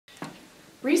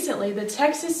Recently, the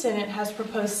Texas Senate has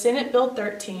proposed Senate Bill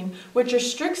 13, which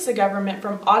restricts the government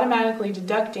from automatically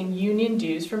deducting union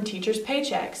dues from teachers'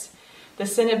 paychecks. The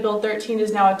Senate Bill 13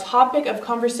 is now a topic of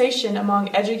conversation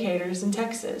among educators in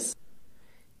Texas.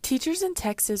 Teachers in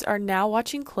Texas are now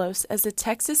watching close as the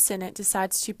Texas Senate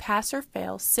decides to pass or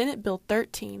fail Senate Bill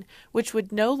 13, which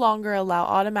would no longer allow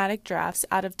automatic drafts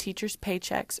out of teachers'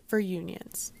 paychecks for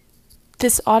unions.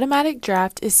 This automatic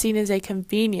draft is seen as a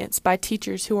convenience by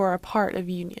teachers who are a part of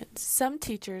unions. Some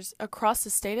teachers across the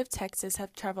state of Texas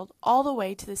have traveled all the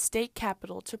way to the state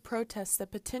capitol to protest the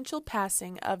potential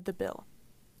passing of the bill.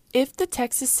 If the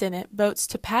Texas Senate votes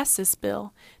to pass this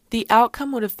bill, the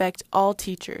outcome would affect all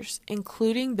teachers,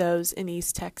 including those in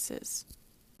East Texas.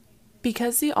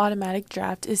 Because the automatic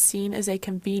draft is seen as a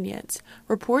convenience,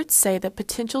 reports say that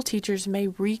potential teachers may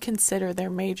reconsider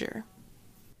their major.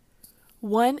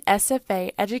 One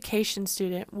SFA education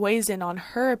student weighs in on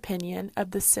her opinion of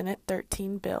the Senate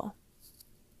 13 bill.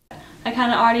 I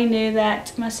kind of already knew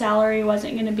that my salary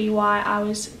wasn't going to be why I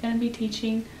was going to be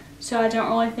teaching, so I don't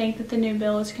really think that the new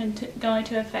bill is going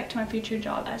to affect my future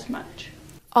job as much.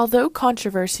 Although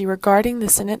controversy regarding the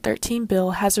Senate 13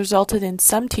 bill has resulted in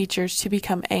some teachers to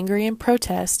become angry and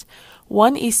protest,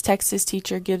 one East Texas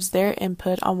teacher gives their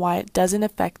input on why it doesn't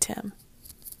affect him.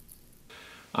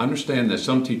 I understand that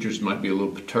some teachers might be a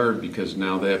little perturbed because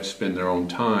now they have to spend their own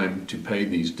time to pay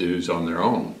these dues on their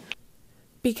own.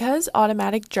 Because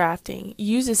automatic drafting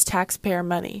uses taxpayer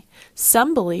money,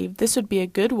 some believe this would be a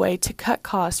good way to cut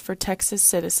costs for Texas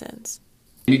citizens.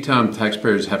 Anytime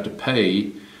taxpayers have to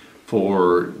pay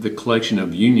for the collection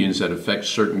of unions that affect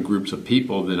certain groups of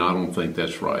people, then I don't think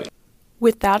that's right.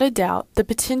 Without a doubt, the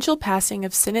potential passing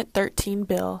of Senate 13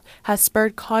 bill has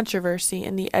spurred controversy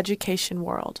in the education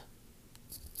world.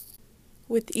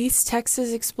 With East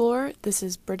Texas Explorer, this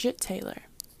is Bridgette Taylor.